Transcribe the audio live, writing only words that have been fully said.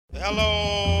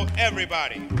Hello,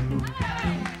 everybody.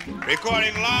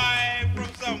 Recording live from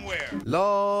somewhere. Lord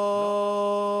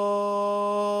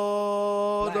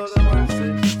of the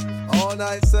mercy, all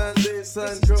night Sunday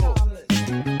Central.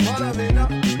 Follow me now,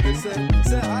 listen,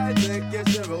 say I think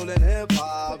it's your rolling hip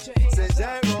hop. Say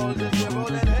J-Roll, it's your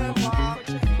rolling hip hop.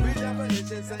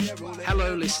 Redefinition, say you're rolling.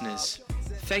 Hello, listeners.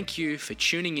 Thank you for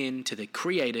tuning in to the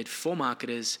Created for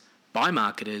Marketers by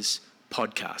Marketers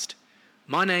podcast.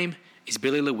 My name is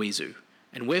Billy Louizu,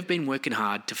 and we've been working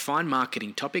hard to find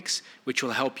marketing topics which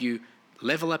will help you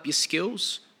level up your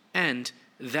skills and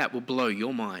that will blow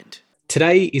your mind.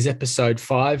 Today is episode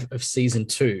 5 of season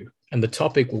 2, and the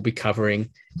topic we'll be covering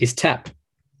is TAP.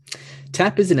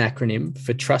 TAP is an acronym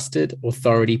for Trusted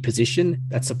Authority Position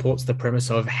that supports the premise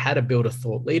of how to build a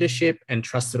thought leadership and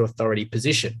trusted authority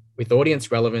position with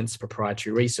audience relevance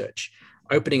proprietary research,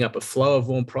 opening up a flow of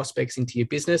warm prospects into your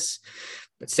business.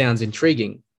 That sounds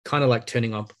intriguing, kind of like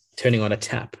turning on a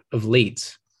tap of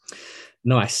leads.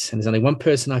 Nice. And there's only one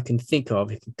person I can think of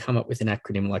who can come up with an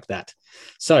acronym like that.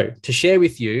 So to share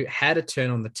with you how to turn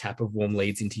on the tap of warm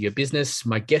leads into your business,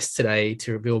 my guest today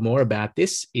to reveal more about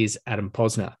this is Adam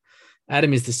Posner.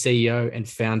 Adam is the CEO and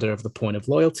founder of The Point of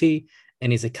Loyalty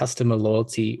and is a customer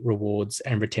loyalty, rewards,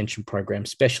 and retention program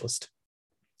specialist.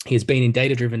 He has been in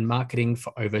data-driven marketing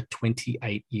for over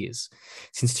 28 years.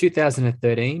 Since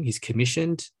 2013, he's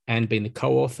commissioned and been the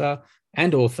co-author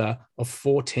and author of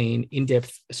 14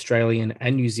 in-depth Australian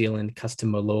and New Zealand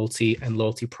customer loyalty and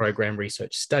loyalty program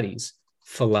research studies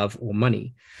for love or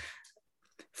money.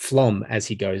 FLOM, as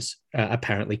he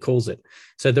apparently calls it.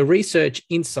 So the research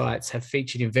insights have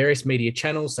featured in various media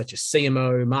channels such as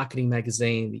CMO, Marketing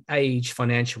Magazine, The Age,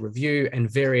 Financial Review, and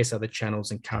various other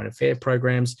channels and current affair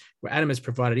programs where Adam has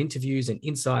provided interviews and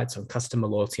insights on customer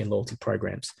loyalty and loyalty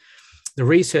programs. The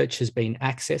research has been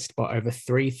accessed by over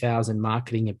 3,000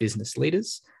 marketing and business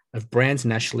leaders of brands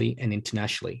nationally and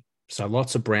internationally. So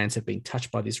lots of brands have been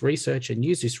touched by this research and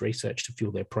use this research to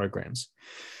fuel their programs.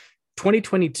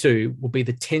 2022 will be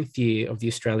the 10th year of the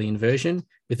Australian version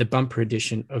with a bumper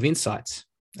edition of Insights,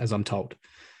 as I'm told.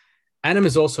 Adam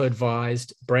has also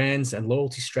advised brands and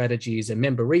loyalty strategies and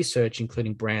member research,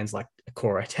 including brands like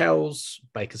Accor Hotels,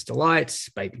 Baker's Delight,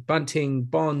 Baby Bunting,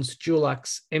 Bonds,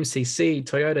 Dulux, MCC,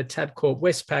 Toyota, Tabcorp,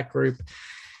 Westpac Group,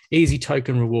 Easy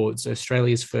Token Rewards,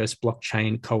 Australia's first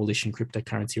blockchain coalition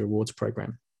cryptocurrency rewards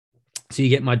program. So you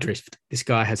get my drift. This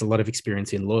guy has a lot of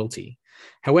experience in loyalty.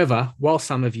 However, while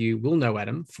some of you will know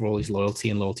Adam for all his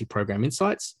loyalty and loyalty program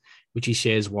insights, which he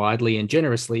shares widely and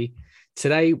generously,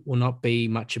 today will not be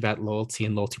much about loyalty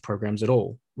and loyalty programs at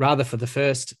all. Rather, for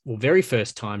the very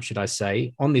first time, should I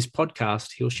say, on this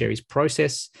podcast, he'll share his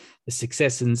process, the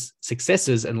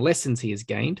successes and lessons he has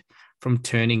gained from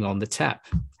turning on the tap,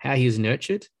 how he has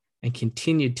nurtured and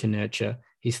continued to nurture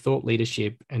his thought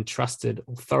leadership and trusted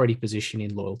authority position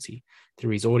in loyalty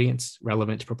through his audience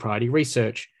relevant proprietary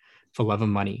research for love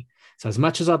and money. So as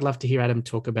much as I'd love to hear Adam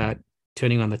talk about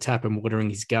turning on the tap and watering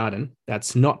his garden,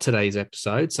 that's not today's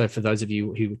episode. So for those of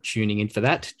you who are tuning in for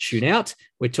that, tune out.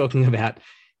 We're talking about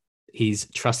his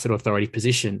trusted authority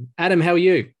position. Adam, how are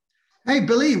you? Hey,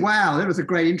 Billy. Wow, that was a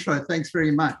great intro. Thanks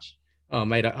very much. Oh,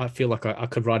 mate, I feel like I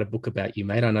could write a book about you,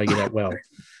 mate. I know you that well.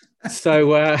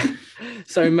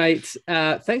 So, mate,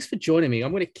 thanks for joining me.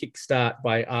 I'm going to kickstart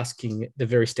by asking the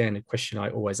very standard question I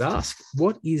always ask.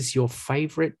 What is your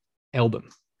favorite album?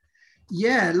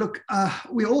 Yeah, look,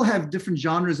 we all have different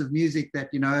genres of music that,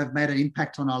 have made an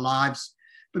impact on our lives.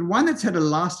 But one that's had a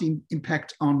lasting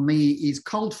impact on me is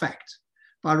Cold Fact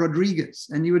by Rodriguez.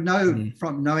 And you would know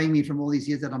from knowing me from all these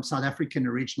years that I'm South African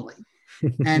originally.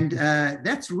 And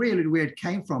that's really where it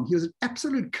came from. He was an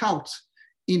absolute cult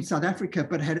in South Africa,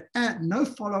 but had no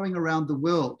following around the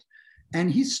world. And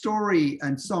his story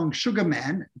and song Sugar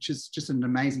Man, which is just an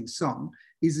amazing song,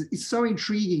 is so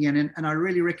intriguing. And I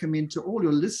really recommend to all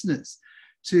your listeners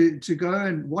to go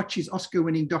and watch his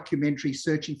Oscar-winning documentary,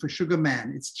 Searching for Sugar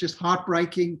Man. It's just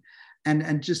heartbreaking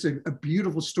and just a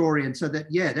beautiful story. And so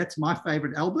that's my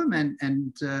favorite album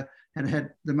and had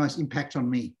the most impact on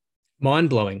me.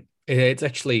 Mind-blowing. It's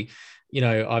actually,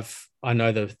 I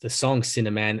know the song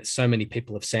Cinnamon. So many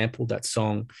people have sampled that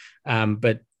song,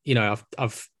 but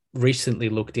I've recently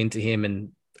looked into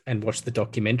him and watched the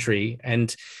documentary,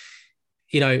 and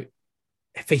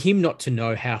for him not to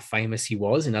know how famous he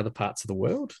was in other parts of the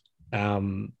world,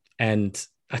 and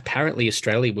apparently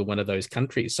Australia were one of those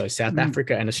countries. So South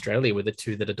Africa and Australia were the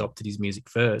two that adopted his music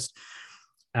first.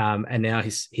 And now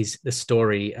the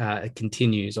story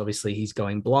continues. Obviously, he's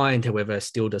going blind, however,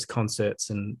 still does concerts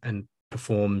and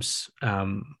performs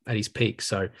at his peak.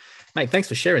 So, mate, thanks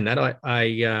for sharing that.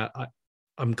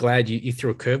 I'm glad you threw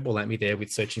a curveball at me there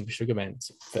with Searching for Sugar Man.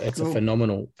 It's a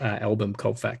phenomenal album,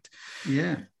 Cold Fact.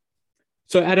 Yeah.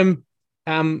 So Adam,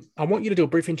 I want you to do a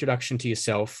brief introduction to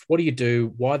yourself. What do you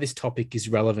do? Why this topic is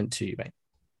relevant to you, mate?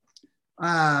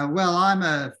 Well, I'm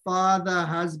a father,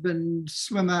 husband,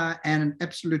 swimmer, and an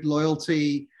absolute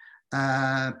loyalty,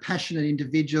 passionate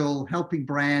individual, helping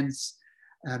brands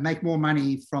make more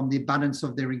money from the abundance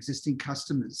of their existing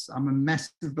customers. I'm a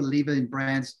massive believer in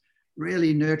brands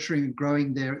really nurturing and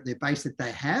growing their base that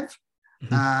they have.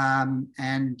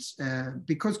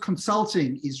 Because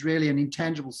consulting is really an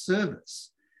intangible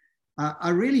service, I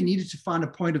really needed to find a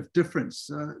point of difference.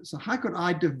 So how could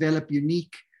I develop a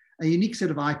unique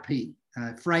set of IP,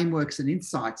 frameworks and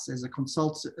insights as a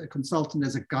consultant,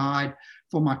 as a guide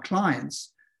for my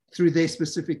clients through their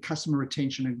specific customer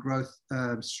retention and growth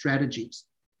strategies?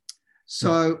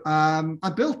 So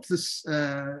I built this,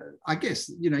 I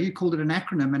guess, you called it an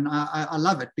acronym, and I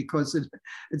love it because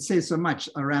it says so much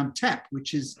around TAP,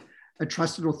 which is a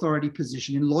trusted authority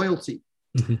position in loyalty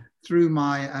through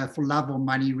my For Love or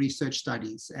Money research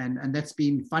studies. And that's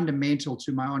been fundamental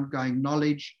to my ongoing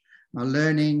knowledge, my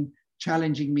learning,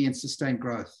 challenging me and sustained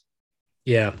growth.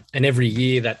 Yeah. And every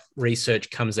year that research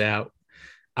comes out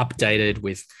updated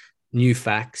with new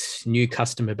facts, new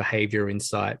customer behavior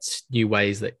insights, new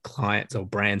ways that clients or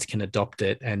brands can adopt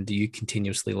it. And you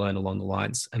continuously learn along the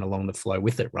lines and along the flow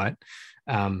with it, right?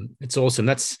 It's awesome.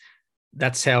 That's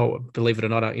how, believe it or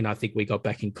not, I think we got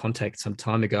back in contact some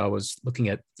time ago. I was looking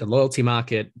at the loyalty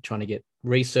market, trying to get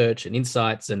research and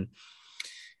insights, and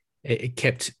it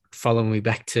kept following me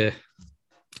back to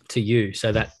you.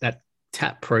 So that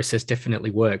TAP process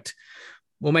definitely worked.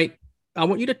 Well, mate, I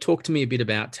want you to talk to me a bit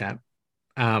about TAP.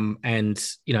 And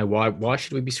why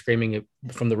should we be screaming it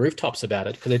from the rooftops about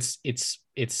it? Because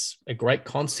it's a great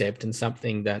concept and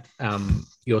something that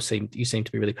you seem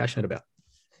to be really passionate about.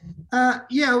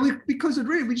 Because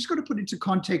we just got to put into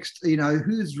context,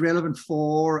 who's relevant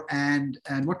for and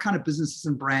what kind of businesses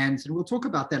and brands, and we'll talk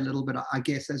about that a little bit, I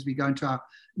guess, as we go into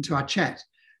our chat.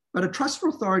 But a trusted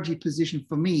authority position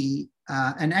for me,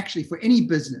 and actually for any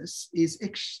business, is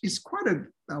quite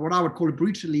what I would call a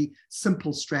brutally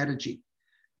simple strategy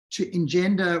to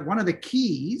engender one of the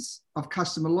keys of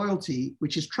customer loyalty,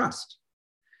 which is trust.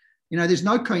 There's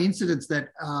no coincidence that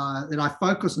I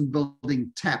focus on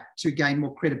building TAP to gain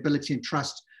more credibility and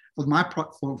trust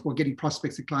for getting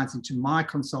prospects and clients into my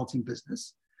consulting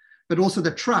business. But also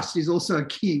the trust is also a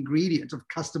key ingredient of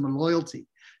customer loyalty.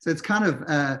 So it's kind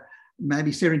of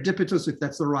maybe serendipitous, if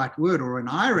that's the right word, or an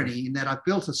irony, in that I've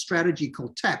built a strategy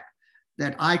called TAP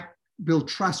that I build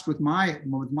trust with my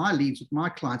leads, with my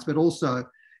clients, but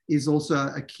is also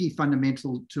a key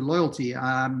fundamental to loyalty.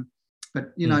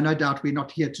 But no doubt we're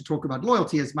not here to talk about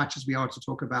loyalty as much as we are to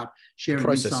talk about sharing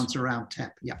insights around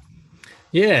TAP.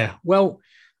 Yeah. Well,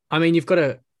 I mean, you've got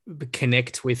to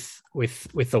connect with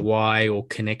the why, or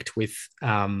connect with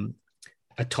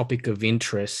a topic of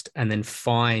interest, and then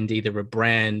find either a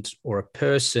brand or a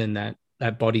person that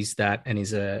embodies that and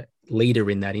is a leader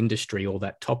in that industry or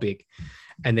that topic.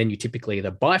 And then you typically either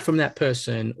buy from that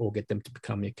person or get them to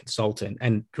become your consultant.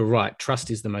 And you're right, trust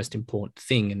is the most important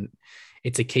thing. And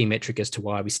it's a key metric as to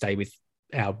why we stay with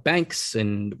our banks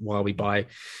and why we buy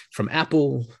from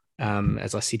Apple,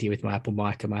 as I sit here with my Apple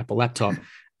mic and my Apple laptop.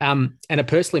 And a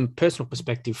personal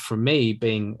perspective from me,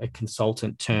 being a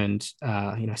consultant turned,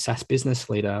 SaaS business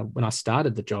leader, when I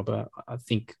started the job, I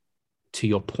think, to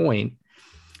your point,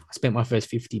 I spent my first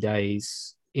 50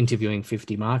 days interviewing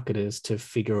 50 marketers to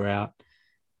figure out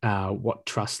what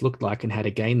trust looked like and how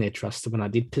to gain their trust. So when I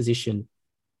did position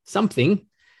something,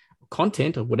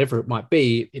 content or whatever it might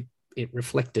be, it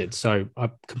reflected. So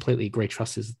I completely agree.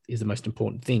 Trust is the most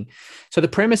important thing. So the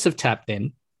premise of TAP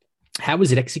then, how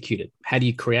was it executed? How do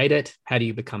you create it? How do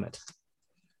you become it?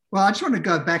 Well, I just want to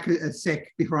go back a sec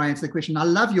before I answer the question. I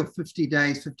love your 50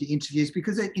 days, 50 interviews,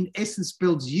 because it in essence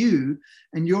builds you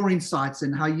and your insights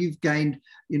and how you've gained,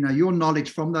 your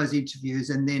knowledge from those interviews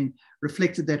and then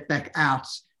reflected that back out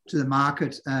to the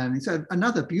market. And so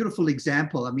another beautiful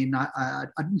example. I mean, I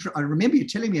remember you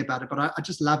telling me about it, but I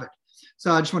just love it.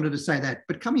 So I just wanted to say that.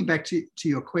 But coming back to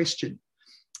your question,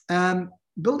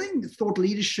 building thought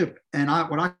leadership and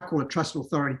what I call a trusted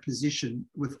authority position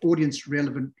with audience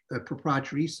relevant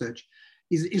proprietary research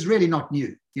is really not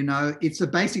new. It's a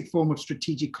basic form of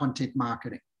strategic content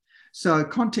marketing. So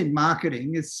content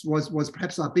marketing was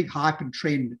perhaps a big hype and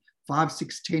trend 5,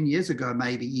 6, 10 years ago,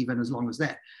 maybe even as long as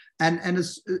that. And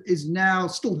is now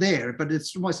still there, but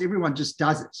it's almost everyone just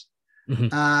does it.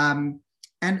 Mm-hmm.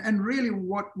 And really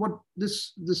what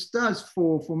this does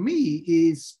for me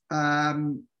is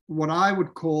what I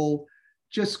would call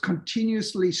just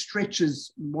continuously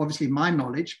stretches, obviously, my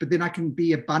knowledge, but then I can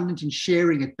be abundant in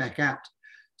sharing it back out.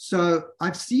 So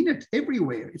I've seen it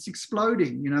everywhere. It's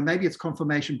exploding. Maybe it's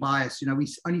confirmation bias. We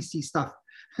only see stuff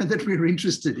that we're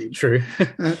interested in. True.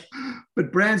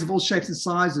 But brands of all shapes and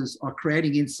sizes are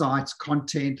creating insights,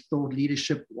 content, thought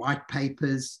leadership, white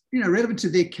papers, relevant to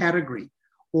their category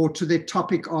or to their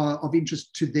topic of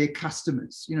interest to their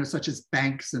customers, such as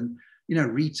banks and,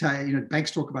 retail.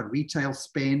 Banks talk about retail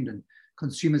spend and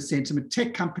consumer sentiment.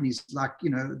 Tech companies like,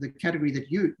 the category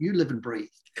that you live and breathe.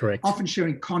 Correct. Often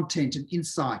sharing content and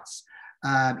insights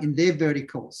in their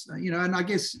verticals, and I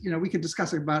guess, we could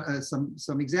discuss about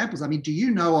some examples. I mean, do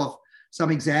you know of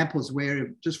some examples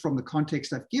where, just from the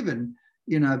context I've given,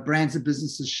 brands and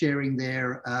businesses sharing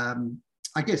their,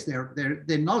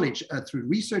 their knowledge through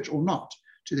research or not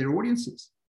to their audiences?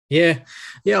 Yeah.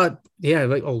 Like,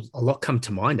 a lot come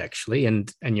to mind, actually,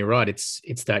 and you're right.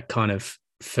 It's that kind of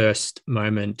first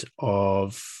moment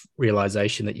of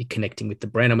realization that you're connecting with the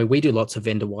brand. I mean, we do lots of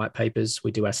vendor white papers.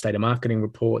 We do our state of marketing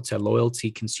reports, our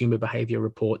loyalty, consumer behavior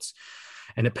reports,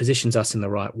 and it positions us in the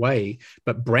right way.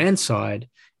 But brand side,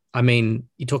 I mean,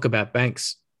 you talk about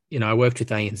banks, I worked with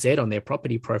ANZ on their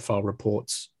property profile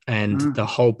reports, and the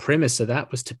whole premise of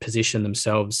that was to position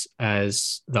themselves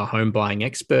as the home buying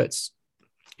experts.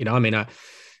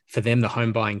 For them, the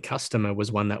home buying customer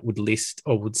was one that would list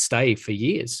or would stay for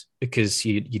years, because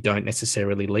you don't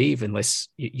necessarily leave unless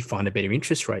you find a better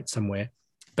interest rate somewhere.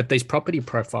 But these property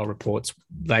profile reports,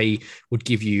 they would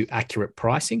give you accurate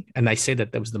pricing, and they said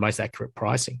that was the most accurate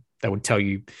pricing. They would tell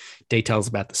you details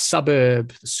about the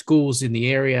suburb, the schools in the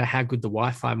area, how good the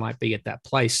Wi-Fi might be at that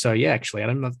place. So yeah, actually, I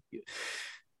don't know.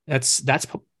 That's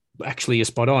actually a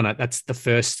spot on. That's the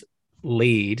first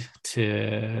lead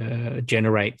to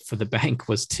generate for the bank,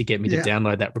 was to get me to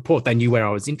download that report. They knew where I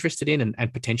was interested in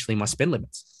and potentially my spend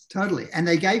limits. Totally. And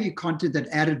they gave you content that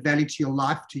added value to your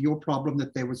life, to your problem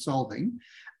that they were solving.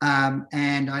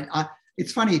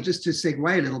 It's funny, just to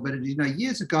segue a little bit,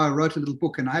 years ago, I wrote a little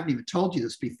book, and I haven't even told you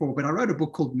this before, but I wrote a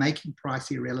book called Making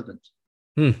Price Irrelevant.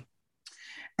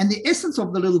 And the essence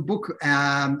of the little book,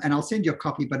 and I'll send you a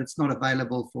copy, but it's not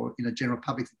available for general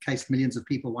public in case millions of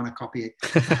people want a copy.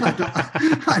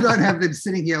 I don't have them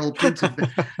sitting here all printed, but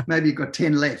maybe you've got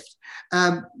 10 left.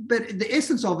 But the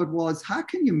essence of it was, how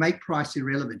can you make price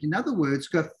irrelevant? In other words,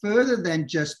 go further than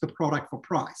just the product for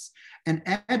price and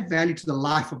add value to the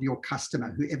life of your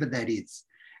customer, whoever that is.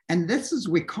 And this is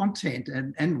where content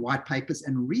and white papers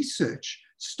and research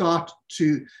start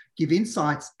to give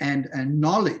insights and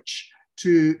knowledge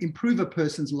to improve a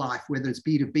person's life, whether it's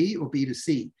B2B or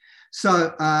B2C.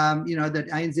 So, that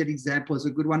ANZ example is a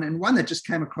good one. And one that just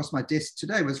came across my desk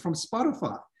today was from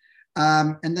Spotify.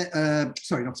 Not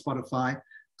Spotify,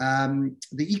 the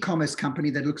e-commerce company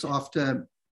that looks after...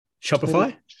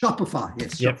 Shopify? Shopify,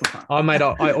 yes, yep. Shopify. Oh, mate,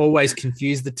 I always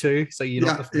confuse the two, so you're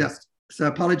not the first. Yeah. So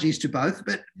apologies to both,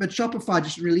 but Shopify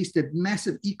just released a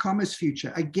massive e-commerce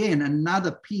feature. Again,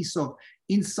 another piece of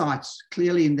insights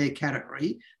clearly in their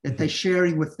category that they're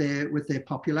sharing with their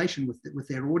population, with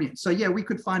their audience. So yeah, we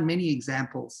could find many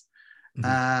examples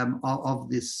of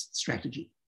this strategy.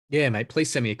 Yeah, mate,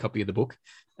 please send me a copy of the book.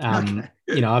 Okay.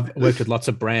 I've worked with lots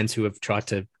of brands who have tried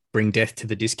to bring death to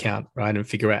the discount, right, and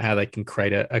figure out how they can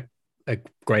create a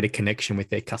greater connection with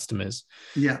their customers.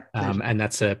 Yeah. And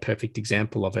that's a perfect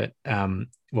example of it.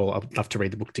 Well, I'd love to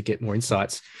read the book to get more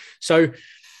insights. So,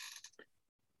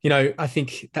 I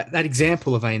think that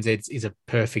example of ANZ is a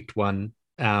perfect one.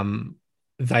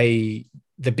 The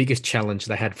biggest challenge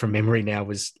they had from memory now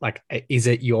was like, is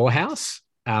it your house?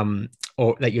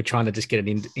 Or that you're trying to just get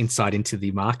an insight into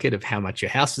the market of how much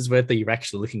your house is worth that you're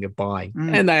actually looking at buying.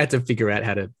 And they had to figure out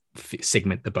how to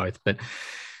segment the both. But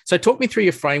so talk me through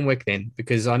your framework then,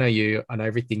 because I know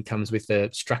everything comes with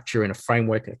a structure and a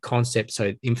framework, a concept,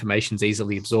 so information's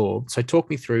easily absorbed. So talk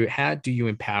me through, how do you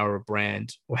empower a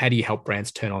brand, or how do you help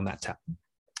brands turn on that tap?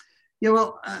 Yeah,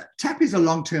 well, tap is a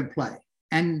long-term play.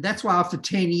 And that's why after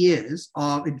 10 years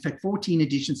of, in fact, 14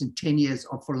 editions and 10 years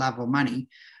of For Love or Money,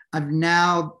 I've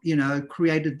now,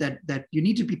 created that you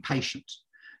need to be patient.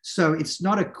 So it's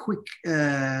not a quick,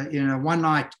 one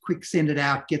night, quick send it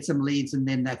out, get some leads, and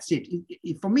then that's it.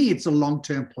 For me, it's a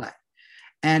long-term play.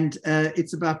 And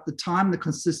it's about the time, the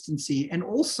consistency, and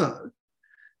also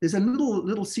there's a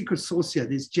little secret sauce here.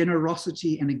 There's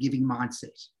generosity and a giving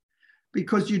mindset,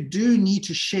 because you do need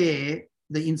to share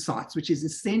the insights, which is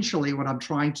essentially what I'm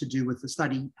trying to do with the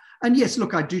study. And yes,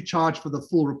 look, I do charge for the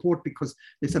full report because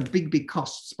there's some big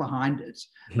costs behind it.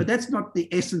 But that's not the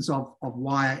essence of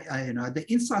why, the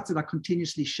insights that I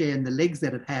continuously share and the legs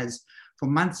that it has for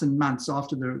months and months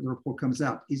after the report comes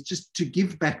out is just to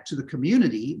give back to the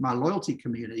community, my loyalty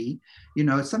community,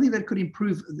 something that could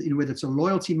improve, whether it's a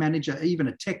loyalty manager, even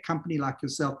a tech company like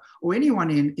yourself, or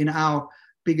anyone in our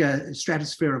bigger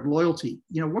stratosphere of loyalty.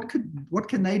 What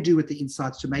can they do with the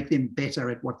insights to make them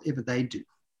better at whatever they do?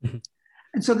 Mm-hmm.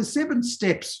 And so the 7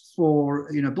 steps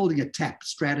for building a TAP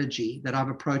strategy that I've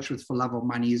approached with For Love or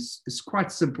Money is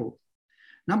quite simple.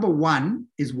 Number 1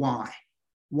 is why.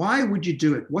 Why would you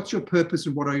do it? What's your purpose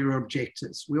and what are your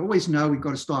objectives? We always know we've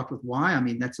got to start with why. I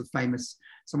mean, that's a famous,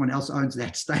 someone else owns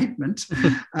that statement.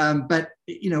 But,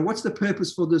 what's the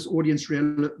purpose for this audience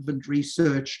relevant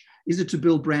research? Is it to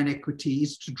build brand equity?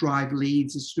 Is it to drive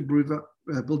leads? Is it to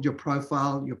build your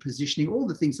profile, your positioning, all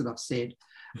the things that I've said?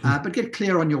 But get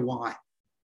clear on your why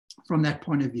from that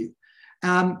point of view.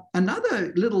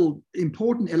 Another little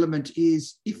important element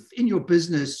is if in your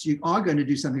business you are going to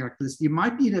do something like this, you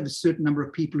might need to have a certain number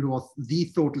of people who are the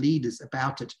thought leaders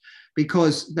about it,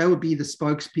 because they will be the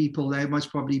spokespeople. They most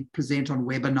probably present on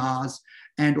webinars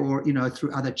and or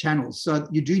through other channels. So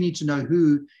you do need to know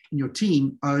who in your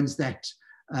team owns that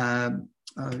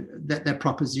that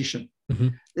proposition. Mm-hmm.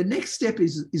 The next step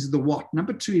is the what.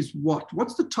 Number 2 is what.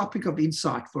 What's the topic of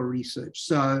insight for research?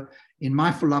 So in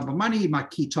my For Love or Money, my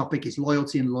key topic is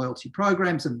loyalty and loyalty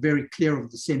programs. I'm very clear of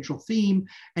the central theme,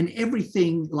 and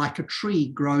everything like a tree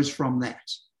grows from that.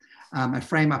 I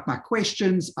frame up my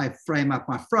questions. I frame up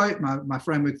my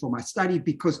framework for my study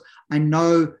because I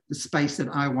know the space that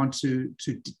I want to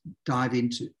dive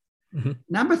into. Mm-hmm.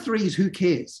 Number 3 is who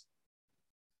cares?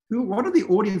 What are the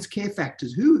audience care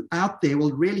factors? Who out there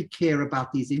will really care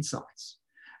about these insights?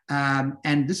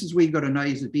 And this is where you've got to know,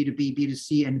 is it B2B,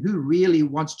 B2C, and who really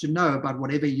wants to know about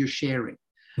whatever you're sharing.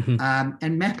 Mm-hmm.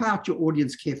 And map out your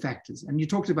audience care factors. And you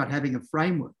talked about having a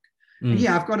framework. Mm. And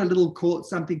yeah, I've got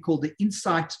something called the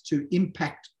insight to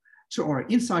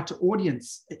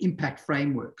audience impact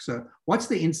framework. So what's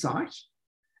the insight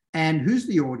and who's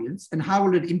the audience and how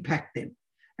will it impact them?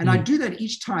 And I do that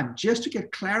each time just to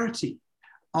get clarity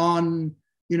on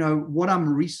what I'm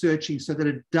researching so that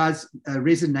it does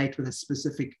resonate with a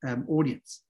specific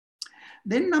audience.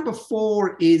 Then number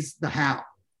 4 is the how.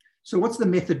 So what's the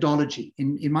methodology?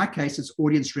 In my case, it's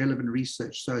audience relevant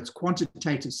research. So it's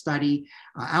quantitative study.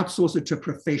 I outsource it to a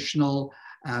professional.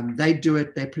 They do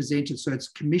it, they present it. So it's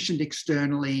commissioned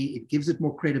externally. It gives it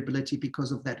more credibility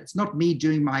because of that. It's not me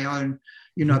doing my own,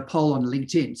 poll on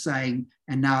LinkedIn saying,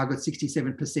 and now I've got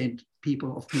 67%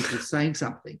 people saying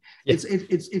something. Yes.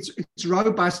 It's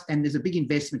robust, and there's a big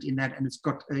investment in that, and it's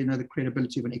got the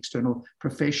credibility of an external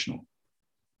professional.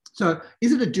 So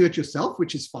is it a do-it-yourself,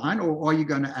 which is fine, or are you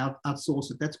going to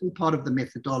outsource it? That's all part of the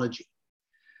methodology.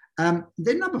 Then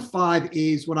number 5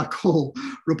 is what I call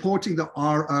reporting the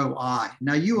ROI.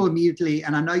 Now you will immediately,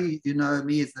 and I know you know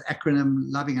me as the acronym,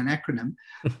 loving an acronym,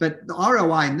 but the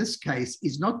ROI in this case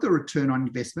is not the return on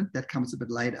investment. That comes a bit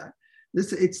later.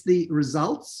 It's the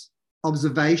results,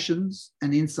 observations,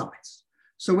 and insights.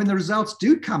 So when the results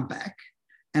do come back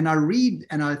and I read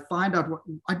and I find out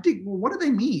what do they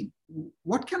mean?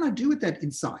 What can I do with that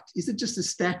insight? Is it just a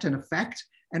stat and a fact?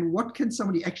 And what can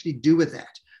somebody actually do with that?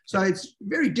 So it's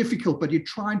very difficult, but you're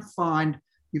trying to find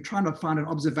an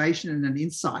observation and an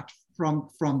insight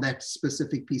from that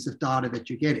specific piece of data that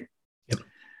you're getting. Yep.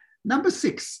 Number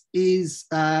 6 is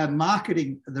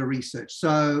marketing the research.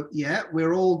 So yeah,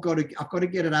 I've got to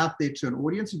get it out there to an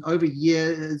audience. And over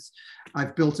years,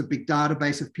 I've built a big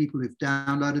database of people who've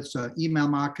downloaded. So email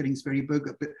marketing is very big.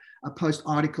 I post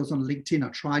articles on LinkedIn. I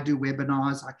try to do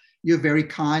webinars. You're very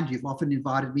kind. You've often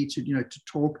invited me to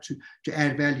talk, to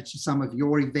add value to some of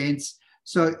your events.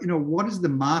 So, what is the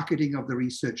marketing of the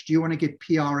research? Do you want to get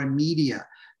PR and media?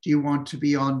 Do you want to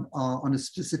be on a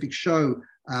specific show?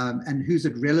 And who's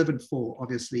it relevant for,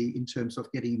 obviously, in terms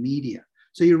of getting media?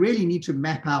 So you really need to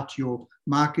map out your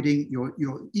marketing, your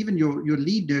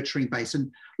lead nurturing base.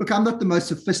 And look, I'm not the most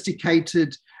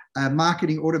sophisticated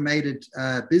marketing automated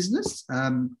business.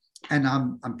 And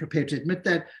I'm prepared to admit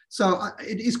that. So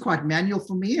it is quite manual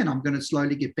for me, and I'm going to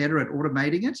slowly get better at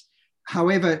automating it.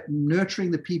 However,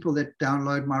 nurturing the people that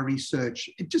download my research,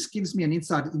 it just gives me an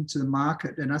insight into the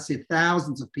market. And I said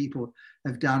thousands of people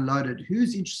have downloaded.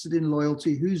 Who's interested in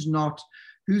loyalty? Who's not?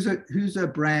 Who's a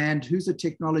brand? Who's a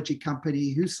technology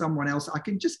company? Who's someone else? I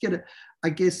can just get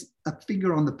a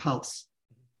finger on the pulse.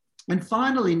 And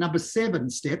finally, number 7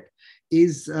 step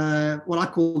is what I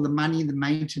call the money, the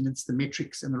maintenance, the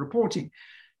metrics, and the reporting.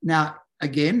 Now,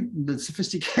 again, the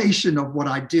sophistication of what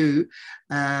I do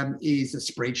is a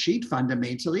spreadsheet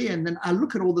fundamentally. And then I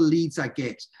look at all the leads I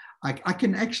get. I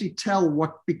can actually tell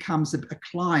what becomes a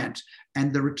client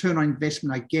and the return on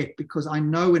investment I get, because I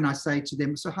know when I say to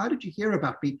them, so how did you hear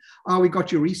about me? Oh, we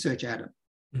got your research, Adam.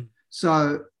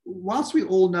 So whilst we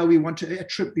all know we want to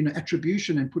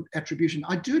attribution and put attribution,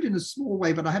 I do it in a small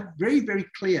way, but I have very, very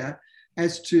clear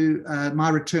as to my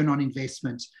return on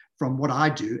investment from what I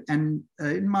do. And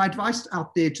my advice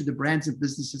out there to the brands and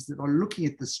businesses that are looking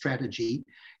at the strategy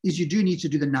is you do need to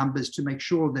do the numbers to make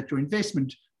sure that your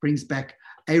investment brings back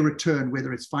a return,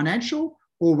 whether it's financial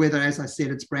or whether, as I said,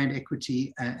 it's brand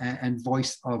equity and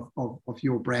voice of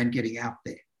your brand getting out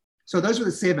there. So those were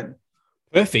the 7.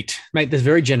 Perfect, mate. That's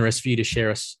very generous for you to share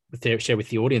with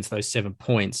the audience those 7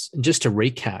 points. And just to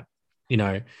recap,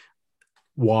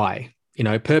 why,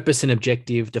 purpose and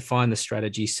objective, define the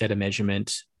strategy, set a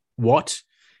measurement. What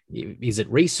is it?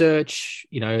 Research,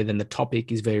 then the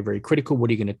topic is very, very critical. What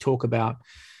are you going to talk about?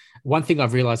 One thing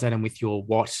I've realized, Adam, with your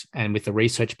what and with the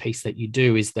research piece that you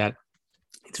do is that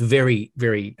it's very,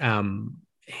 very,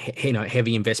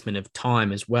 heavy investment of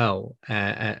time as well.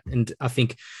 And I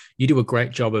think you do a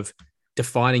great job of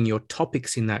defining your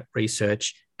topics in that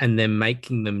research and then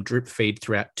making them drip feed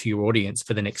throughout to your audience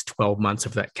for the next 12 months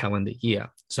of that calendar year.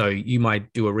 So you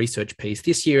might do a research piece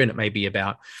this year and it may be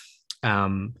about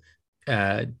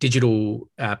digital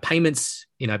payments,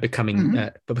 becoming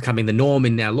the norm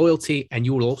in our loyalty, and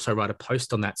you will also write a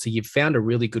post on that. So you've found a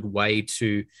really good way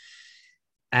to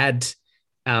add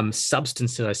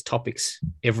substance to those topics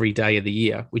every day of the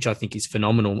year, which I think is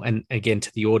phenomenal. And again,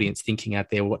 to the audience thinking out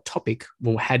there, what topic?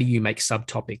 Well, how do you make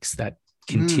subtopics that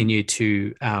continue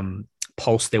to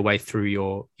pulse their way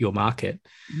through your market?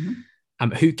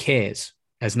 Who cares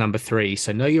as number 3?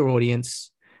 So know your audience.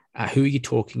 Who are you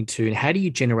talking to, and how do you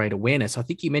generate awareness? I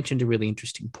think you mentioned a really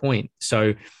interesting point.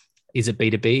 So is it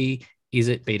B2B? Is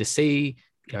it B2C?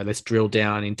 Let's drill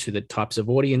down into the types of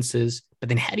audiences. But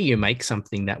then how do you make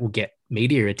something that will get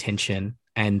media attention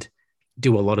and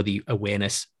do a lot of the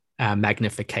awareness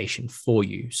magnification for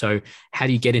you? So how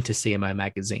do you get into CMO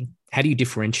magazine? How do you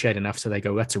differentiate enough so they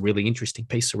go, that's a really interesting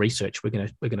piece of research. We're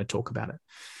gonna talk about it.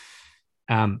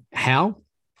 How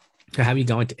are you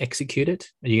going to execute it?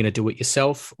 Are you going to do it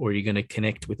yourself, or are you going to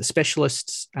connect with the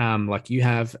specialists like you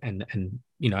have and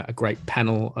a great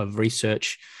panel of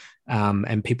research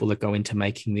and people that go into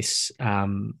making this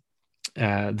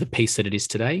the piece that it is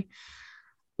today?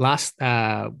 Last,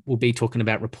 we'll be talking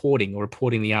about reporting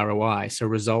the ROI, so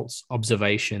results,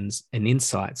 observations, and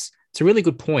insights. It's a really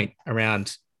good point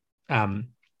around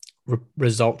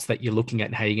results that you're looking at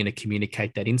and how you're going to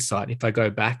communicate that insight. If I go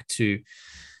back to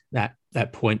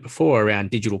that point before around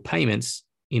digital payments,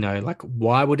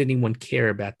 why would anyone care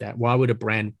about that? Why would a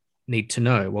brand need to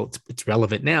know? Well, it's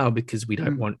relevant now because we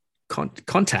don't want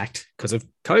contact because of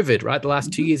COVID, right? The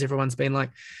last 2 years, everyone's been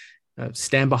like,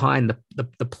 stand behind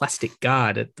the plastic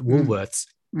guard at the Woolworths.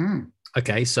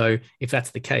 Okay, so if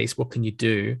that's the case, what can you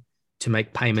do to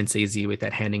make payments easier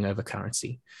without handing over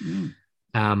currency?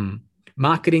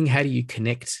 Marketing, how do you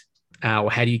connect?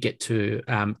 Or how do you get to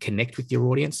connect with your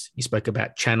audience? You spoke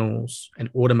about channels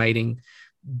and automating.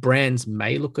 Brands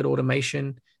may look at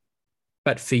automation,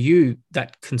 but for you,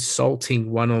 that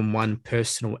consulting one-on-one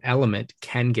personal element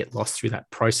can get lost through that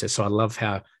process. So I love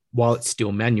how, while it's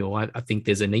still manual, I think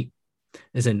there's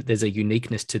a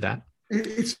uniqueness to that.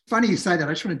 It's funny you say that.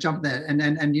 I just want to jump there.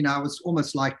 And I was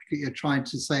almost like trying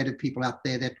to say to people out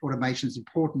there that automation is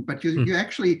important, but you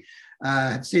actually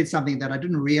had said something that I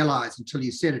didn't realize until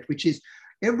you said it, which is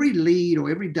every lead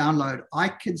or every download, I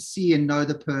can see and know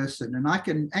the person, and I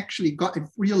can actually got a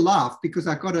real laugh because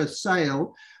I got a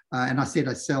sale, and I said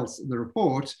I sell the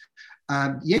report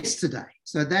yesterday.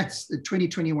 So that's the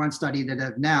 2021 study that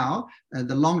have now,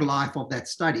 the long life of that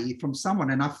study from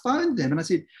someone. And I phoned them and I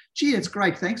said, gee, it's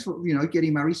great. Thanks for,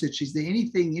 getting my research. Is there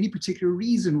any particular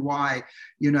reason why,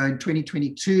 in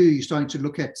 2022, you're starting to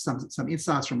look at some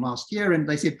insights from last year? And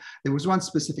they said, there was one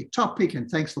specific topic and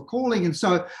thanks for calling. And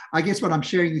so I guess what I'm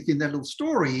sharing with you in that little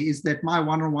story is that my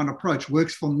one-on-one approach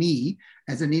works for me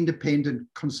as an independent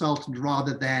consultant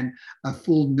rather than a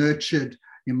full nurtured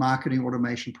marketing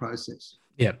automation process.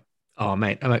 Yeah. Oh,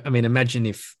 mate. I mean, imagine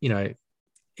if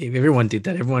everyone did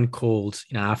that, everyone called,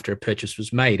 after a purchase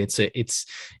was made. It's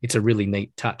a really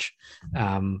neat touch.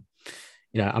 I'm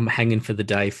hanging for the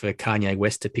day for Kanye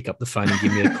West to pick up the phone and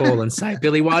give me a call and say,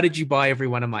 Billy, why did you buy every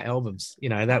one of my albums?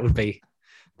 That would be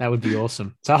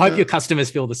awesome. So I hope your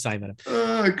customers feel the same, Adam.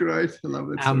 Oh, great. I love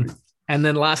that. And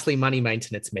then lastly, money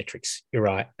maintenance metrics. You're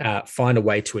right. Find a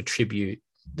way to attribute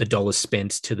the dollars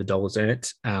spent to the dollars earned.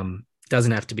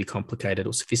 doesn't have to be complicated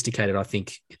or sophisticated. I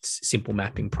think it's a simple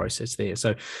mapping process there.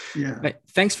 So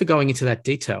thanks for going into that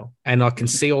detail. And I can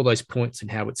see all those points and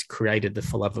how it's created the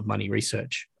For Love of Money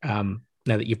research now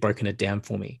that you've broken it down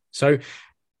for me. So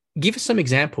give us some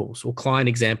examples or client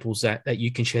examples that you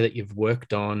can share that you've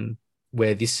worked on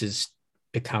where this has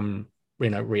become,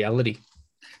 reality.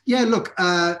 Yeah, look,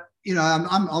 I'm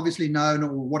obviously known,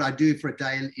 or what I do for a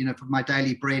day, for my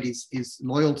daily bread is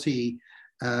loyalty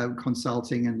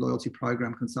consulting and loyalty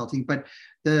program consulting. But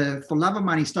the For Love of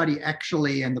Money study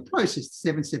actually, and the process, the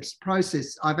 7 steps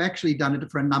process, I've actually done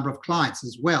it for a number of clients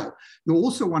as well. You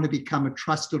also want to become a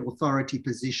trusted authority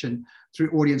position through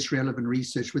audience relevant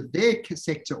research with their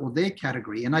sector or their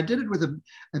category. And I did it with a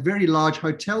very large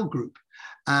hotel group.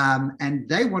 And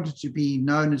they wanted to be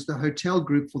known as the hotel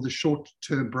group for the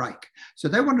short-term break. So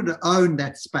they wanted to own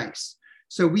that space.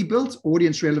 So we built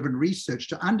audience relevant research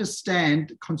to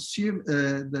understand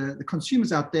the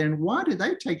consumers out there and why do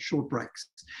they take short breaks?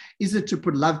 Is it to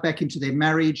put love back into their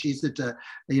marriage? Is it a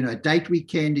date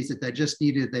weekend? Is it they just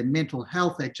needed their mental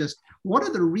health? What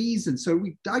are the reasons? So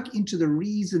we dug into the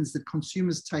reasons that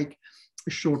consumers take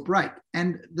a short break.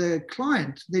 And the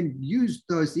client then used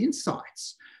those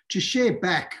insights to share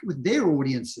back with their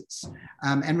audiences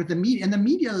and with the media. And the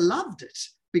media loved it,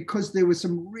 because there were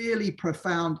some really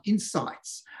profound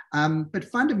insights. But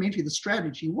fundamentally, the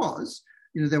strategy was,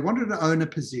 they wanted to own a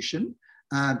position,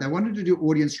 they wanted to do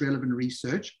audience relevant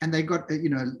research, and they got,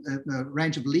 a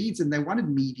range of leads, and they wanted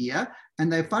media, and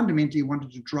they fundamentally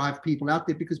wanted to drive people out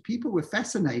there because people were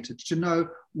fascinated to know,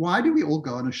 why do we all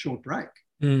go on a short break?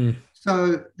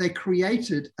 So they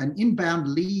created an inbound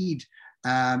lead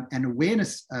and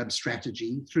awareness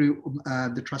strategy through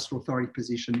the trusted authority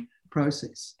position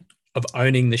process. Of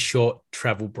owning the short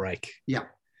travel break. Yeah.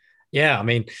 I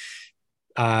mean,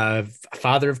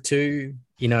 father of 2,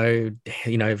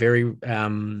 very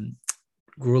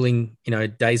grueling,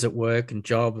 days at work and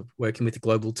job, working with a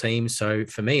global team. So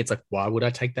for me, it's like, why would I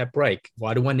take that break?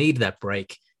 Why do I need that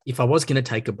break? If I was going to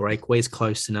take a break, where's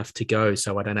close enough to go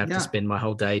so I don't have to spend my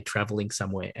whole day traveling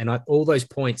somewhere? And all those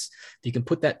points, if you can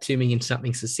put that to me in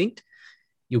something succinct,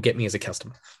 you'll get me as a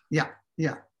customer. Yeah.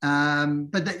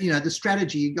 But the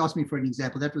strategy, you asked me for an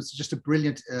example, that was just a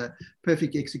brilliant,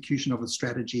 perfect execution of a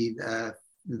strategy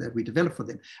that we developed for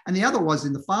them. And the other was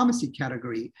in the pharmacy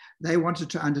category. They wanted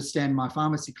to understand, my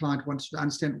pharmacy client wanted to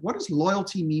understand, what does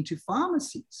loyalty mean to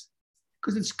pharmacies?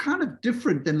 Because it's kind of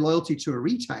different than loyalty to a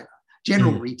retailer,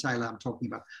 general retailer I'm talking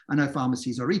about. I know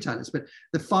pharmacies are retailers, but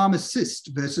the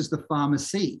pharmacist versus the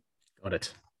pharmacy. Got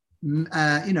it.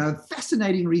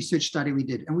 Fascinating research study we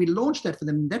did, and we launched that for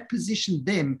them. That positioned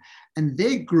them and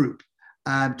their group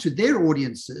to their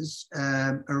audiences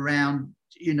around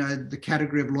the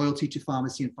category of loyalty to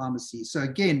pharmacy and pharmacy. So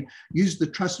again, use the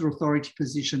trusted authority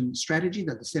position strategy,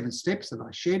 that the 7 steps that I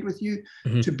shared with you,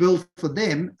 to build for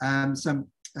them some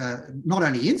not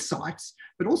only insights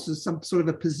but also some sort of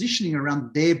a positioning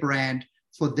around their brand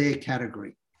for their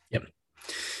category. Yep.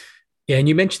 Yeah, and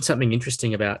you mentioned something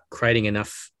interesting about creating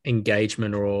enough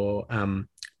engagement or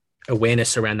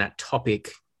awareness around that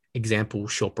topic, example,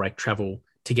 short break travel,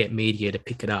 to get media to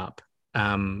pick it up.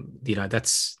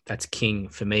 That's king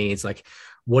for me. It's like,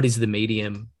 what is the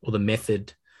medium or the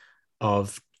method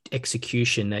of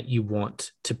execution that you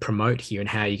want to promote here, and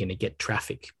how are you going to get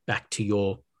traffic back to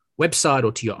your website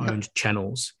or to your own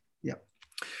channels?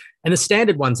 And the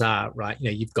standard ones are, right,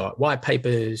 you've got white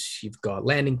papers, you've got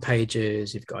landing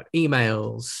pages, you've got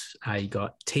emails, you've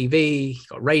got TV, you've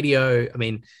got radio. I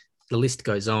mean, the list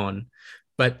goes on.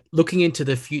 But looking into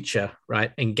the future,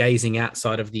 right, and gazing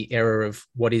outside of the era of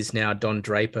what is now Don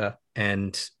Draper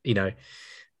and,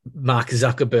 Mark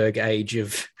Zuckerberg age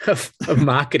of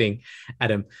marketing,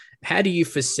 Adam, how do you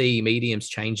foresee mediums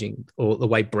changing, or the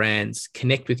way brands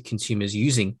connect with consumers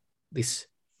using this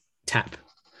TAP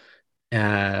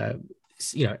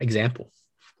example?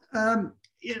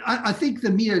 I think the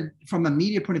media, from a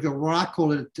media point of view, what I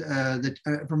call it,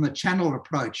 from a channel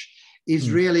approach,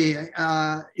 is really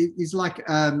is like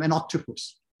an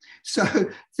octopus. So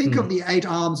think of the 8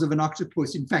 arms of an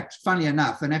octopus. In fact, funnily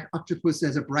enough, an octopus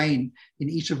has a brain in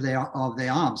each of their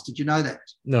arms. Did you know that?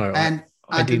 No, and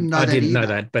I didn't know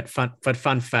that. But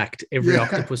fun fact: every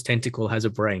octopus tentacle has a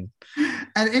brain.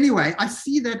 And anyway, I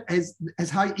see that as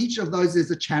how each of those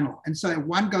is a channel. And so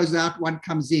one goes out, one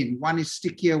comes in, one is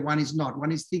stickier, one is not,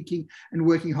 one is thinking and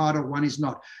working harder, one is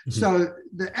not. Mm-hmm. So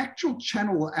the actual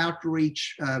channel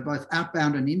outreach, both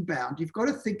outbound and inbound, you've got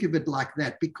to think of it like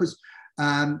that, because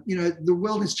the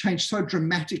world has changed so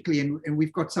dramatically, and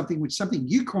we've got something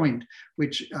you coined,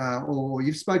 which or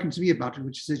you've spoken to me about it,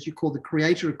 which is you call the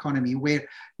creator economy, where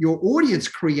your audience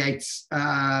creates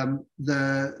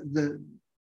the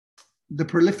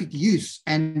prolific use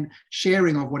and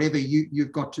sharing of whatever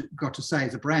you've got to say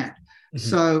as a brand. Mm-hmm.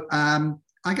 So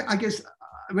I guess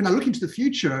when I look into the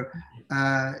future,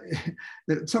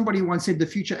 somebody once said the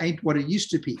future ain't what it used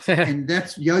to be. And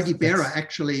that's Yogi Berra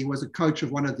actually was a coach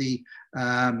of one of the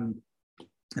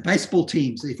baseball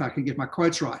teams, if I can get my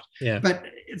quotes right. Yeah. But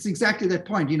it's exactly that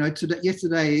point.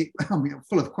 Yesterday, I'm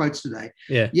full of quotes today.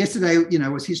 Yeah. Yesterday,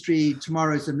 was history.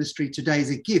 Tomorrow's a mystery.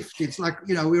 Today's a gift. It's like,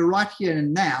 we're right here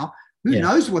and now. Who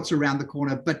knows what's around the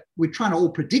corner, but we're trying to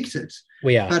all predict it.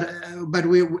 We are. But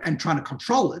we're trying to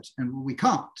control it, and we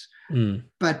can't. Mm.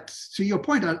 But to your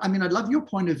point, I'd love your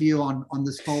point of view on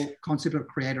this whole concept of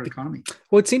creator economy.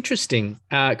 Well, it's interesting.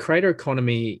 Creator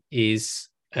economy is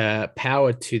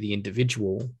power to the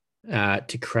individual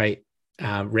to create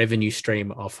revenue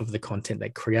stream off of the content they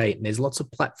create. And there's lots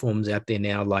of platforms out there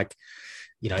now, like,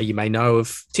 you may know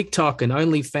of TikTok and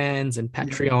OnlyFans and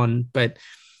Patreon, but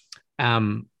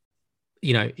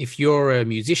if you're a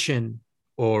musician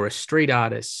or a street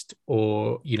artist,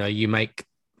 or you make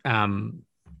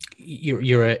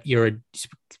you're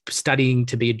studying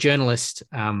to be a journalist.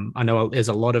 I know there's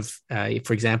a lot of,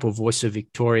 for example, Voice of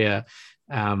Victoria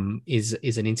is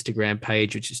an Instagram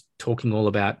page which is talking all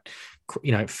about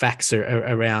facts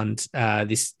around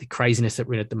the craziness that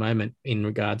we're in at the moment in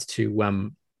regards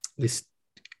to this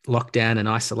lockdown and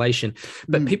isolation,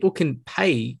 but people can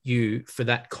pay you for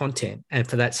that content and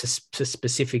for that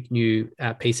specific new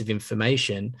piece of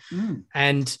information,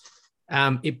 and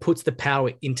it puts the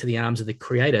power into the arms of the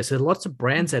creator. So there are lots of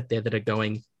brands out there that are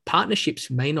going,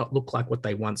 partnerships may not look like what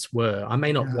they once were. I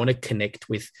may not want to connect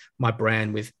with my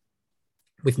brand with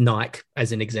Nike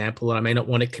as an example, and I may not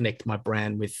want to connect my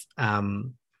brand with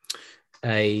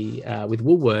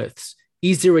Woolworths.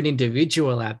 Is there an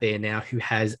individual out there now who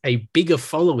has a bigger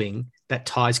following that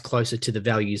ties closer to the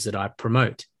values that I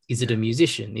promote? Is it a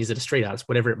musician? Is it a street artist?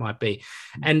 Whatever it might be.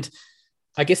 And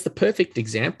I guess the perfect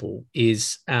example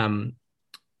is a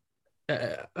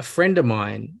friend of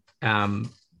mine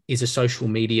is a social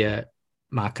media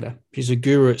marketer. She's a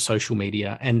guru at social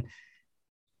media. And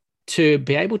to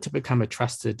be able to become a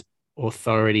trusted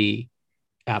authority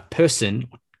person,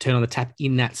 turn on the tap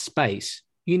in that space,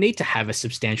 you need to have a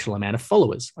substantial amount of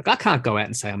followers. Like, I can't go out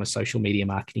and say I'm a social media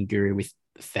marketing guru with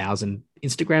 1,000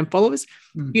 Instagram followers.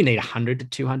 You need 100 to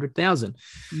 200,000.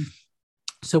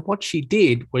 So what she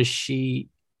did was she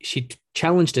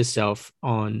challenged herself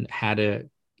on how to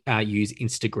use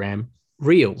Instagram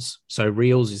Reels. So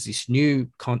Reels is this new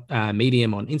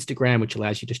medium on Instagram, which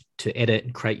allows you to edit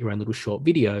and create your own little short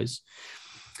videos.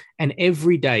 And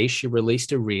every day she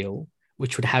released a reel,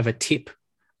 which would have a tip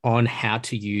on how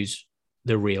to use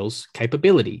the Reels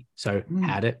capability. So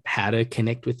how to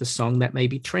connect with the song that may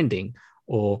be trending,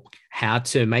 or how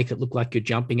to make it look like you're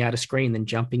jumping out of screen, then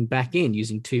jumping back in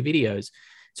using 2 videos.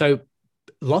 So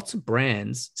lots of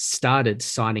brands started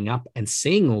signing up and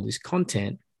seeing all this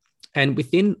content. And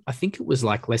within, I think it was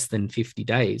like less than 50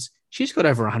 days, she's got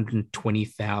over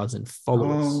 120,000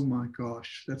 followers. Oh my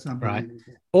gosh, that's unbelievable.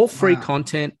 Right? All free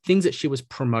content, things that she was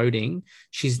promoting.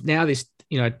 She's now this,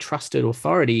 trusted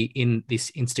authority in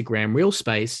this Instagram Reel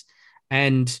space.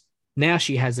 And now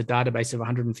she has a database of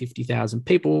 150,000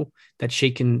 people that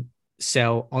she can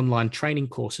sell online training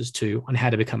courses to on how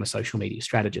to become a social media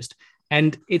strategist.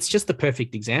 And it's just the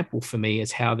perfect example for me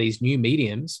as how these new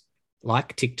mediums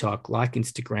like TikTok, like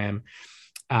Instagram,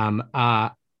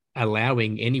 are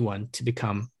allowing anyone to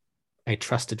become a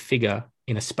trusted figure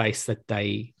in a space that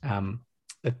they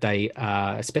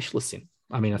are specialists in.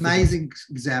 I mean, amazing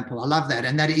example. I love that,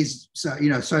 and that is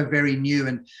so very new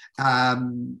and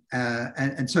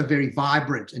so very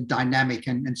vibrant and dynamic,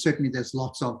 and certainly there's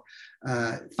lots of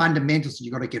fundamentals that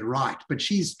you've got to get right. But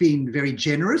she's been very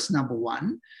generous, number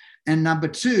one, and number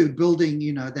two, building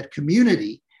that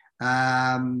community.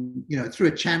 Through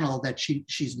a channel that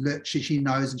she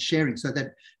knows and sharing. So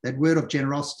that word of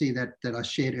generosity that I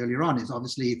shared earlier on is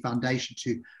obviously a foundation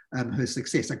to her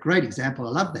success. A great example. I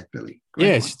love that, Billy.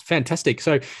 It's fantastic.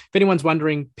 So if anyone's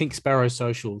wondering, Pink Sparrow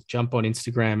Social, jump on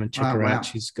Instagram and check her out.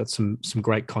 She's got some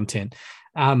great content.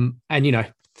 And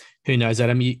who knows,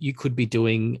 Adam, you could be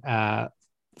doing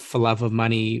For Love of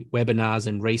Money webinars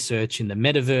and research in the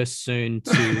metaverse soon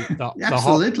to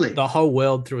Absolutely. the whole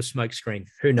world through a smoke screen.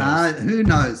 Who knows? Who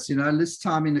knows? This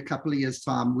time in a couple of years'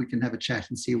 time, we can have a chat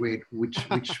and see where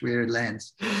it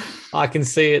lands. I can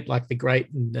see it like the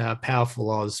great and powerful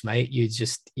Oz, mate. You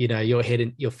just, your head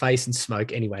and your face in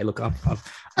smoke. Anyway, look,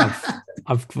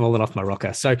 I've fallen off my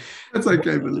rocker. So that's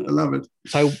okay, but I love it.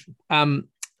 So,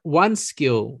 one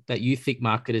skill that you think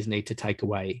marketers need to take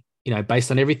away, based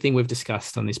on everything we've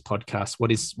discussed on this podcast,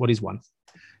 what is one?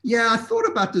 Yeah, I thought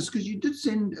about this because you did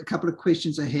send a couple of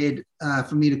questions ahead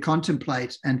for me to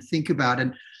contemplate and think about.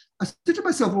 And I said to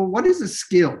myself, well, what is a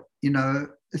skill?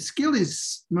 A skill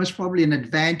is most probably an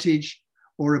advantage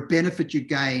or a benefit you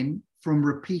gain from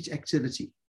repeat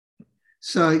activity.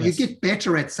 So yes. You get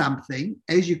better at something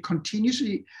as you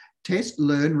continuously test,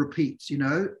 learn, repeat,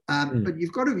 but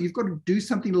you've got to do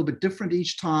something a little bit different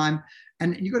each time.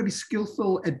 And you've got to be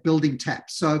skillful at building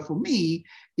taps. So for me,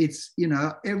 it's,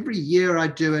 every year I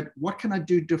do it. What can I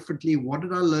do differently? What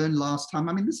did I learn last time?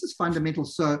 I mean, this is fundamental.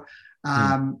 So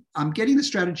I'm getting the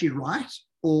strategy right,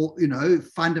 or,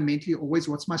 fundamentally always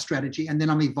what's my strategy? And then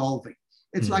I'm evolving.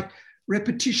 It's like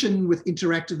repetition with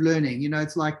interactive learning.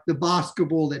 It's like the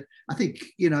basketball that I think,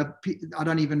 I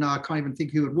don't even know, I can't even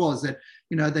think who it was that,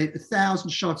 they 1,000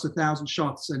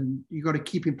 shots, and you got to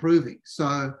keep improving.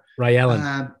 So Ray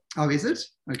Allen. Oh, is it?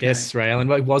 Okay. Yes, Ray Allen.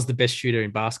 Well, he was the best shooter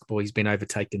in basketball. He's been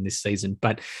overtaken this season,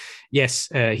 but yes,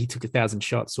 he took 1,000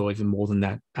 shots or even more than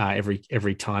that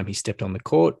every time he stepped on the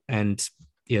court. And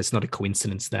yeah, it's not a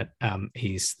coincidence that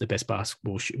he's the best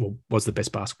was the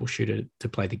best basketball shooter to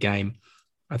play the game.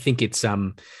 I think it's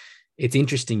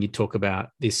interesting you talk about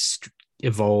this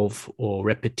evolve or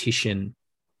repetition.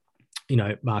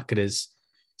 Marketers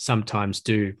sometimes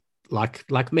do.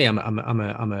 Like me, I'm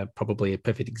a probably a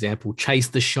perfect example. Chase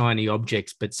the shiny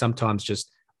objects, but sometimes just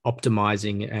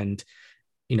optimizing and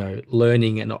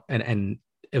learning and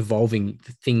evolving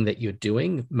the thing that you're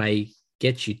doing may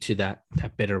get you to that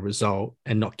better result,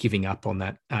 and not giving up on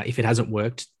that. If it hasn't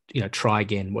worked, try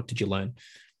again. What did you learn?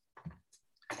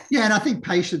 Yeah, and I think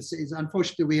patience is,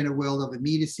 unfortunately, we're in a world of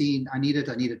immediacy. I need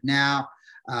it now.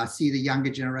 See the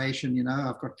younger generation.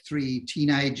 I've got 3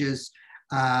 teenagers.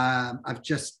 I've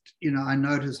just, I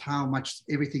notice how much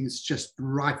everything is just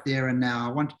right there and now.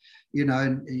 I want,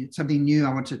 something new.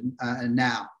 I want it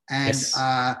now. And, yes.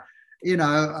 I've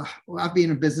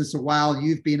been in business a while.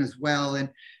 You've been as well. And,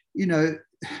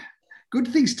 good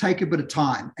things take a bit of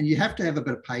time, and you have to have a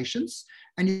bit of patience.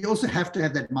 And you also have to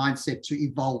have that mindset to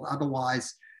evolve.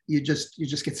 Otherwise, you just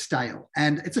get stale.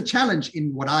 And it's a challenge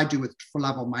in what I do with For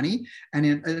Love of Money.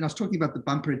 And I was talking about the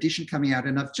bumper edition coming out,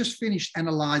 and I've just finished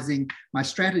analyzing my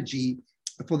strategy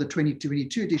for the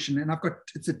 2022 edition. And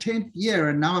it's a 10th year,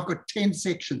 and now I've got 10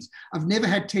 sections. I've never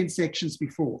had 10 sections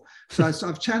before. So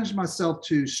I've challenged myself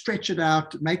to stretch it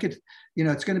out, make it,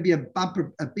 it's going to be a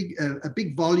bumper, a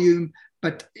big volume,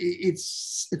 but it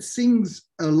sings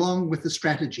along with the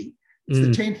strategy. It's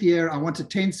the 10th year. I wanted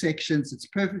 10 sections. It's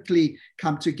perfectly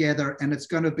come together, and it's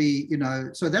going to be,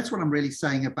 so that's what I'm really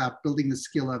saying about building the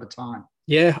skill over time.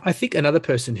 Yeah, I think another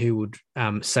person who would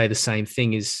say the same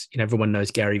thing is, everyone knows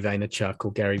Gary Vaynerchuk,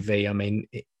 or Gary V. I mean,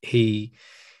 he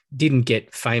didn't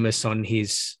get famous on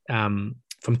his from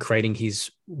creating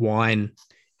his wine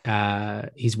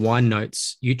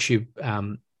notes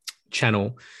YouTube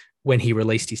channel when he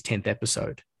released his 10th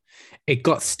episode. It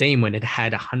got steam when it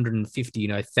had 150,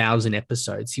 1,000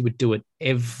 episodes. He would do it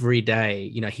every day.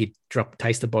 He'd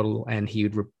taste a bottle and he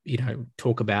would,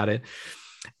 talk about it.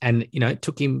 And, it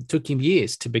took him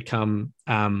years to become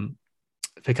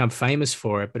famous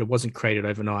for it, but it wasn't created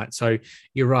overnight. So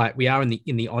you're right. We are in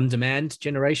the on-demand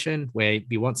generation where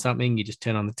you want something, you just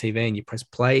turn on the TV and you press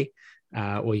play,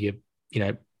 or you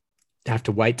have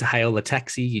to wait to hail a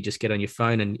taxi. You just get on your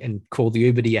phone and call the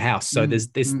Uber to your house. So there's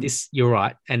this, you're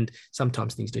right. And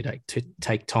sometimes things do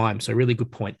take time. So really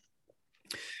good point.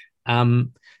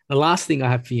 The last thing I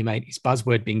have for you, mate, is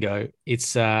buzzword bingo.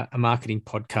 It's a marketing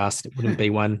podcast. It wouldn't be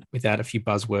one without a few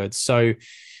buzzwords. So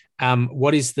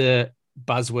what is the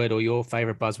buzzword or your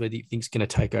favorite buzzword that you think is going to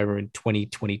take over in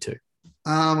 2022?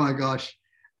 Oh my gosh.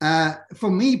 For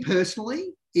me personally,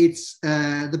 it's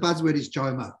the buzzword is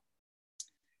JOMO.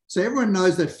 So everyone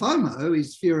knows that FOMO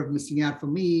is fear of missing out. For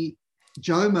me,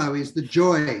 JOMO is the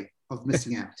joy of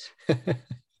missing out.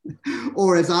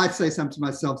 Or as I say something to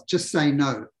myself, just say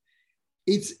no.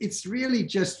 It's really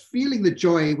just feeling the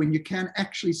joy when you can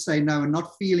actually say no, and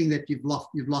not feeling that you've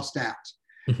lost out.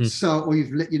 Mm-hmm. So, or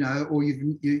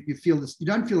you feel this, you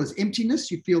don't feel this emptiness,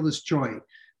 you feel this joy,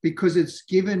 because it's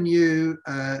given you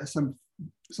some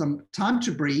time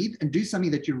to breathe and do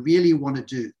something that you really want to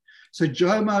do. So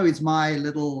JOMO is my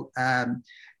little,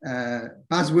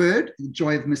 buzzword, the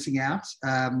joy of missing out,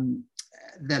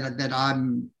 that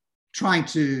I'm trying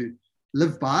to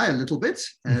live by a little bit.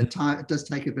 It does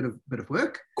take a bit of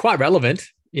work. Quite relevant.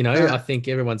 I think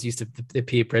everyone's used to the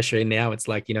peer pressure, and now it's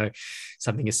like,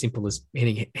 something as simple as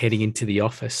heading into the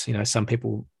office. Some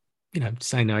people,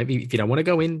 say no. If you don't want to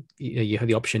go in, you have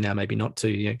the option now, maybe not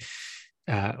to,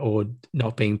 or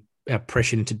not being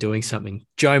pressured into doing something.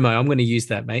 Jomo, I'm going to use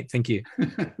that, mate. Thank you.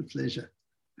 Pleasure.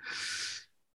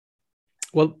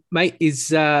 Well, mate,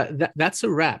 that's a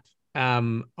wrap.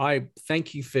 I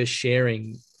thank you for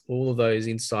sharing all of those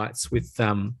insights with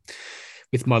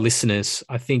my listeners.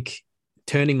 I think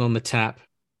turning on the tap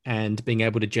and being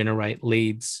able to generate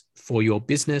leads for your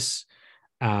business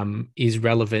is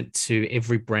relevant to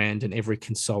every brand and every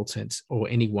consultant or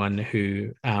anyone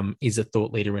who is a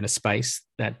thought leader in a space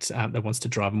that wants to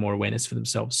drive more awareness for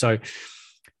themselves. So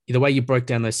the way you broke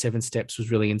down those 7 steps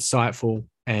was really insightful,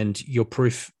 and your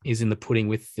proof is in the pudding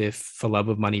with the For Love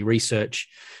of Money research,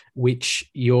 which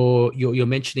you're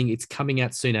mentioning. It's coming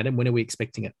out soon, Adam. When are we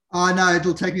expecting it? Oh, no,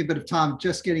 it'll take me a bit of time,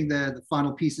 just getting the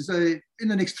final pieces. So in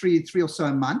the next three or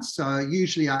so months. So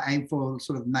usually I aim for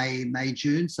sort of May,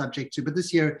 June, subject to, but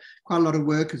this year, quite a lot of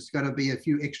work. It's got to be a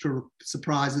few extra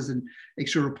surprises and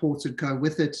extra reports that go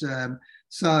with it. A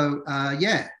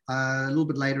little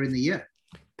bit later in the year.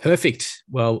 Perfect.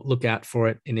 Well, look out for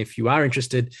it. And if you are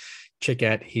interested, check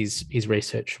out his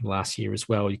research from last year as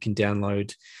well. You can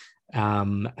download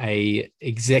a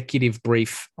executive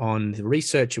brief on the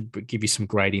research. It'll give you some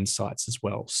great insights as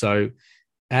well. So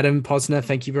Adam Posner,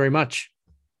 thank you very much.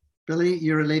 Billy,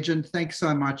 you're a legend. Thanks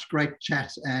so much. Great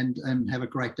chat, and have a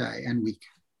great day and week.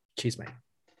 Cheers,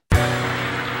 mate.